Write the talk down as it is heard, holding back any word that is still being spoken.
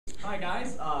Hi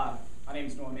guys, my name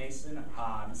is Noah Mason.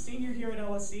 I'm a senior here at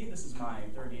LSC. This is my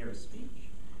third year of speech.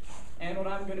 And what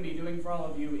I'm going to be doing for all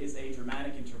of you is a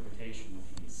dramatic interpretation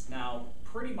piece. Now,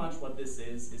 pretty much what this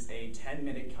is a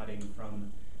 10-minute cutting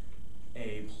from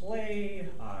a play.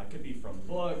 It could be from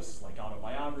books, like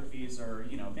autobiographies, or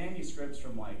manuscripts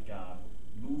from like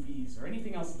movies, or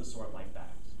anything else of the sort like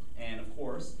that. And of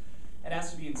course, it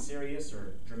has to be in serious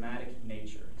or dramatic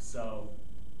nature. So,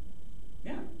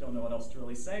 yeah, don't know what else to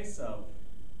really say, so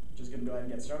I'm just going to go ahead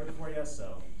and get started for you.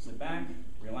 So sit back,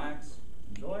 relax,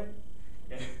 enjoy.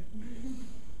 Okay.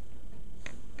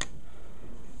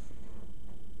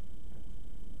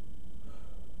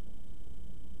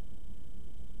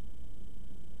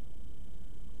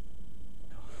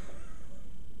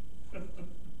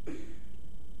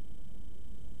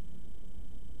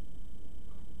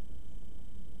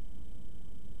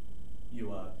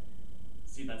 You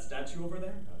see that statue over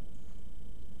there?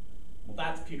 Well,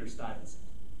 that's Peter Stuyvesant.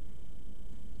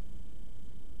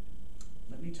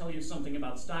 Let me tell you something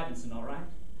about Stuyvesant, all right?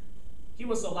 He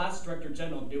was the last Director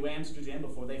General of New Amsterdam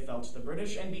before they fell to the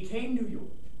British and became New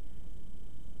York.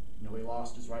 You know he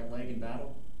lost his right leg in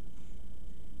battle?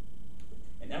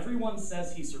 And everyone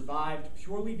says he survived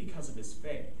purely because of his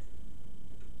faith.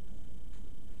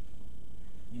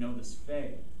 You know, this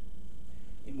faith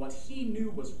in what he knew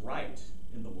was right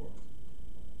in the world.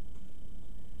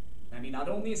 I mean, not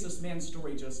only is this man's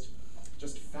story just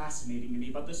fascinating to me,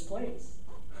 but this place,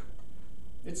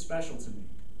 it's special to me.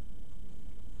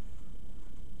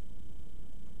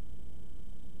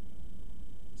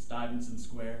 Stuyvesant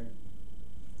Square.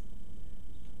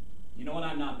 You know what,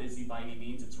 I'm not busy by any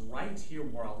means. It's right here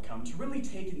where I'll come to really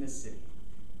take in this city.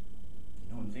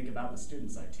 You know, and think about the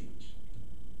students I teach.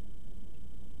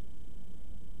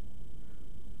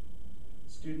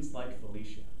 Students like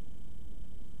Felicia.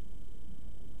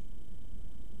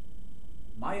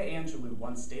 Maya Angelou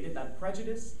once stated that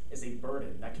prejudice is a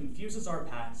burden that confuses our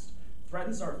past,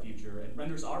 threatens our future, and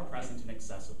renders our present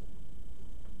inaccessible.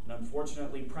 And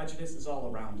unfortunately, prejudice is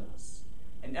all around us,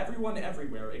 and everyone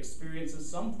everywhere experiences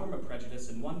some form of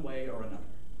prejudice in one way or another.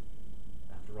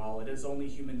 After all, it is only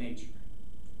human nature.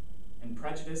 And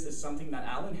prejudice is something that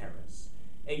Alan Harris,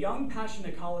 a young,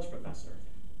 passionate college professor,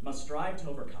 must strive to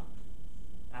overcome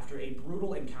after a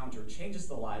brutal encounter changes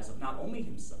the lives of not only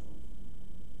himself,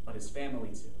 but his family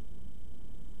too.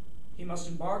 He must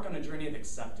embark on a journey of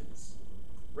acceptance,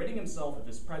 ridding himself of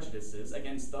his prejudices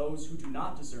against those who do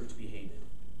not deserve to be hated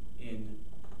in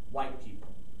White People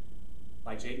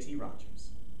by J.T.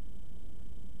 Rogers.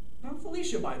 Now,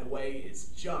 Felicia, by the way, is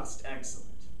just excellent.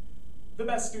 The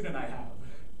best student I have.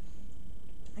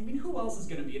 I mean, who else is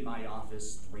going to be in my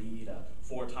office 3 to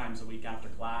 4 times a week after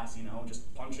class,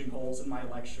 just punching holes in my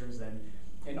lectures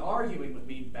and arguing with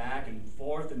me back and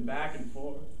forth and back and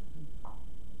forth.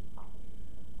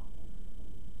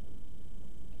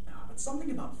 But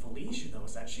something about Felicia, though,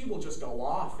 is that she will just go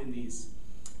off in these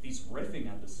riffing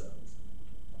episodes.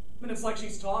 I mean, it's like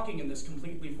she's talking in this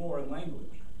completely foreign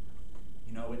language.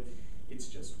 It's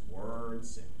just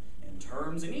words and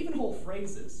terms and even whole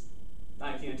phrases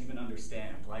I can't even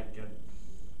understand. Like,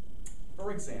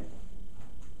 for example,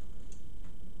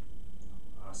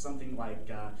 something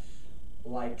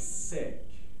like sick,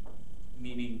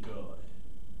 meaning good.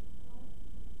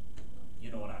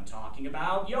 You know what I'm talking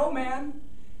about. Yo, man,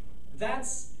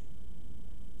 that's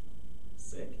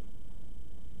sick.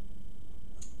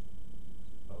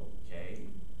 Okay.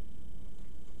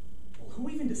 Well, who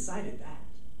even decided that?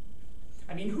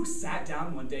 I mean, who sat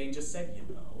down one day and just said,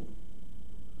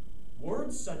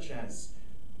 words such as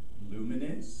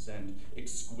luminous and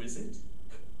exquisite,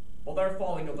 well, they're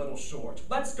falling a little short.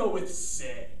 Let's go with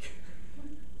sick.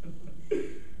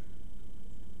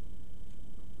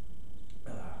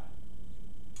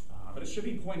 But it should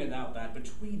be pointed out that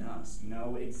between us,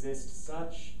 exist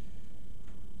such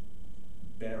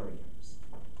barriers.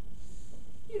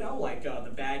 Like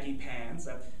the baggy pants.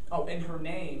 And her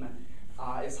name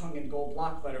is hung in gold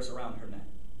block letters around her neck.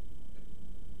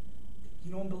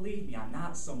 And believe me, I'm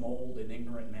not some old and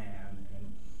ignorant man,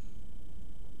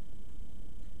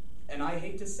 and I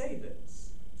hate to say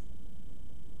this,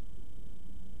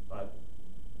 but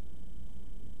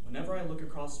whenever I look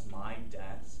across my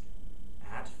desk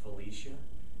at Felicia,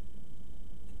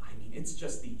 I mean, it's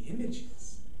just the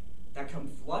images that come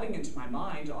flooding into my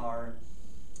mind are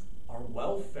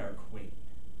welfare queen,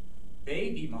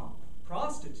 baby mom,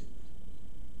 prostitute,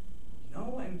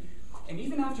 and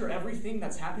even after everything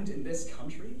that's happened in this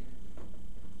country,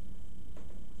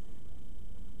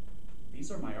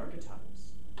 these are my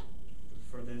archetypes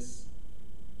for this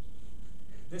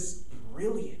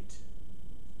brilliant,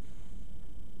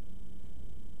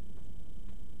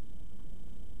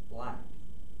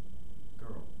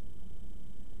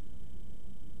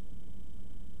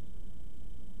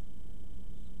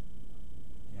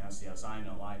 Yes, I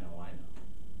know.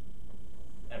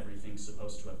 Everything's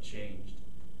supposed to have changed.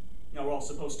 We're all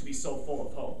supposed to be so full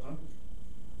of hope, huh?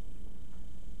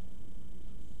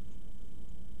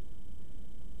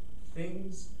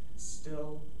 Things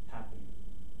still happen.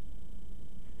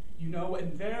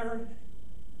 And there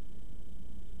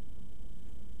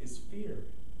is fear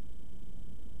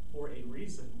for a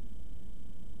reason.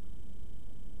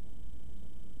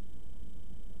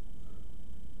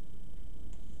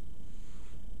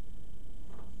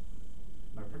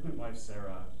 My pregnant wife,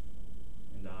 Sarah,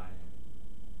 and I,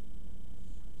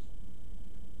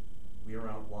 we are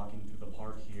out walking through the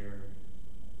park here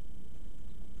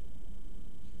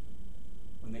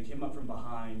when they came up from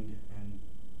behind and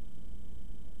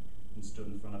stood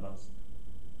in front of us.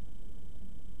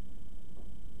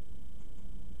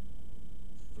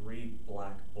 3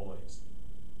 black boys.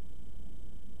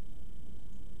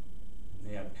 And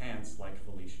they had pants like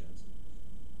Felicia's.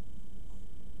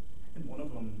 And one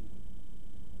of them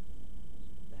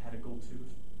had a gold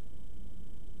tooth.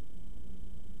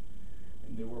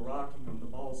 And they were rocking on the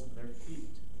balls of their feet.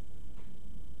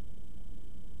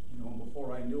 And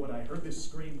before I knew it, I heard this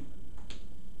scream.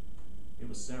 It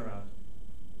was Sarah.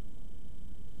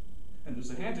 And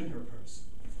there's a hand in her purse.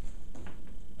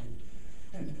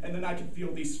 And then I could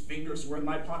feel these fingers were in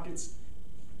my pockets.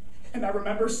 And I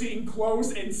remember seeing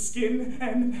clothes and skin,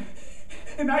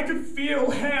 and I could feel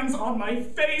hands on my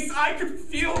face. I could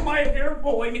feel my hair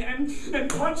pulling and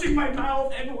punching my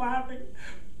mouth and laughing.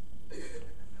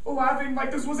 Laughing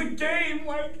like this was a game,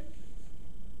 like...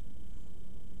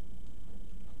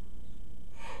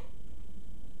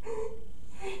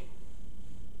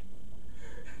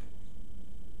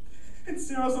 And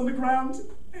Sarah's on the ground,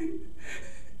 and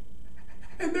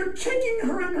they're kicking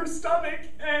her in her stomach,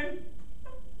 and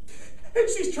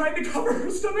she's trying to cover her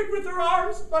stomach with her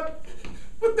arms, but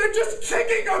they're just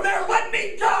kicking her there. Let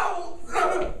me go!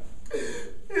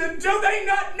 Do they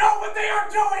not know what they are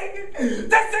doing?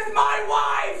 This is my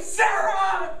wife,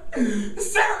 Sarah!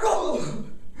 Sarah!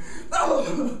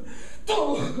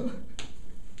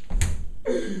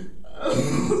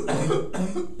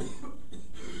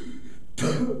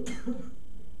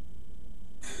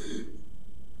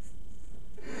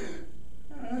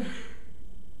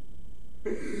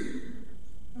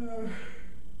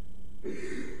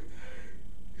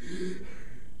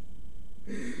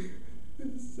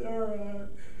 Sarah.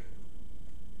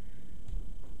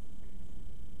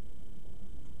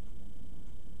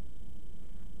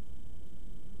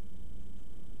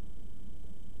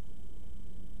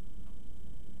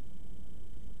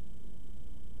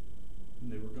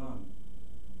 And they were gone.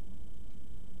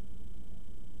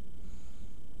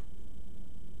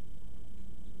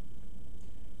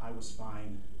 I was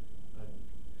fine, but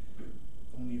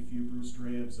only a few bruised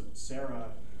ribs.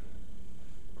 Sarah,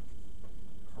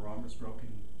 her arm was broken.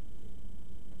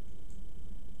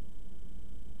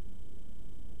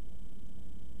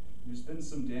 There's been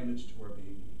some damage to our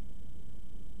baby.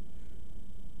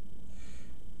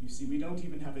 You see, we don't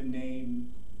even have a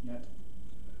name yet.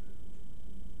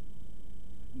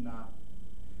 Not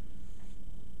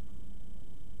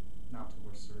till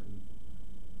we're certain.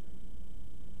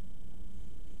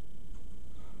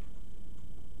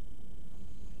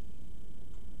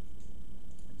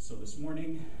 So this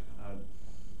morning,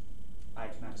 I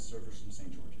came out to service from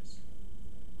St. George's.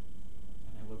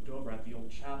 And I looked over at the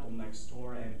old chapel next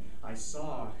door, and I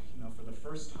saw, for the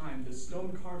first time, this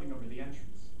stone carving over the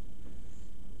entrance.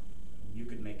 And you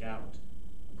could make out,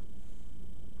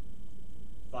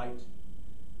 "Fight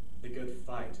the good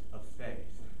fight of faith."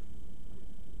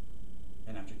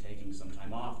 And after taking some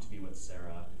time off to be with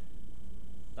Sarah,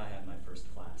 I had my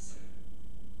first class.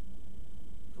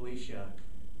 Felicia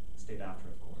stayed after,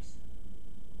 of course.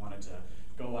 Wanted to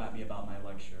go at me about my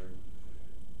lecture.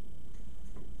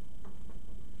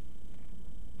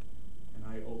 And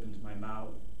I opened my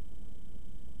mouth.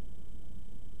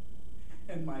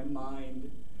 And my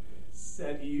mind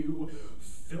said, "You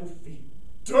filthy,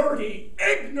 dirty,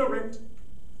 ignorant."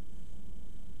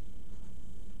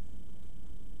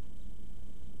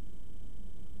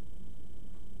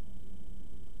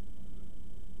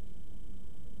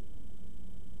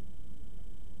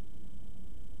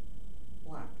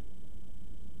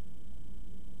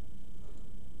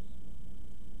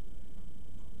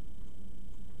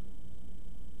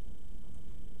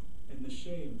 And the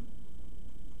shame,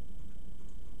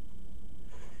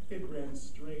 it ran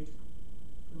straight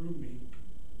through me.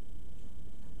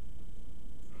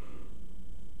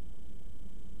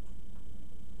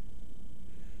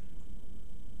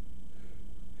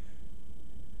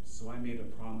 So I made a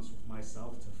promise with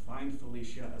myself to find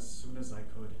Felicia as soon as I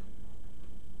could.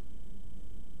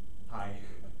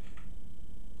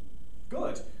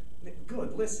 Good.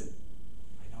 Good, listen.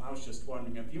 I know I was just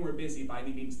wondering if you were busy by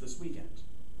any means this weekend.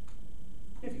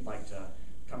 If you'd like to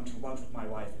come to lunch with my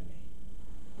wife and me.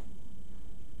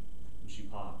 And she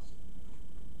paused,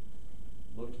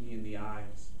 looked me in the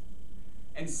eyes,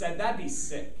 and said, that'd be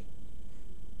sick.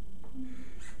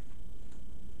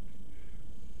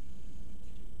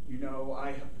 You know,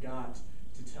 I have got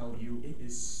to tell you, it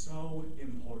is so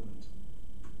important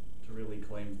to really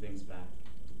claim things back.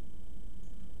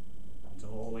 And to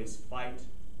always fight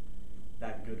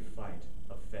that good fight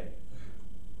of faith.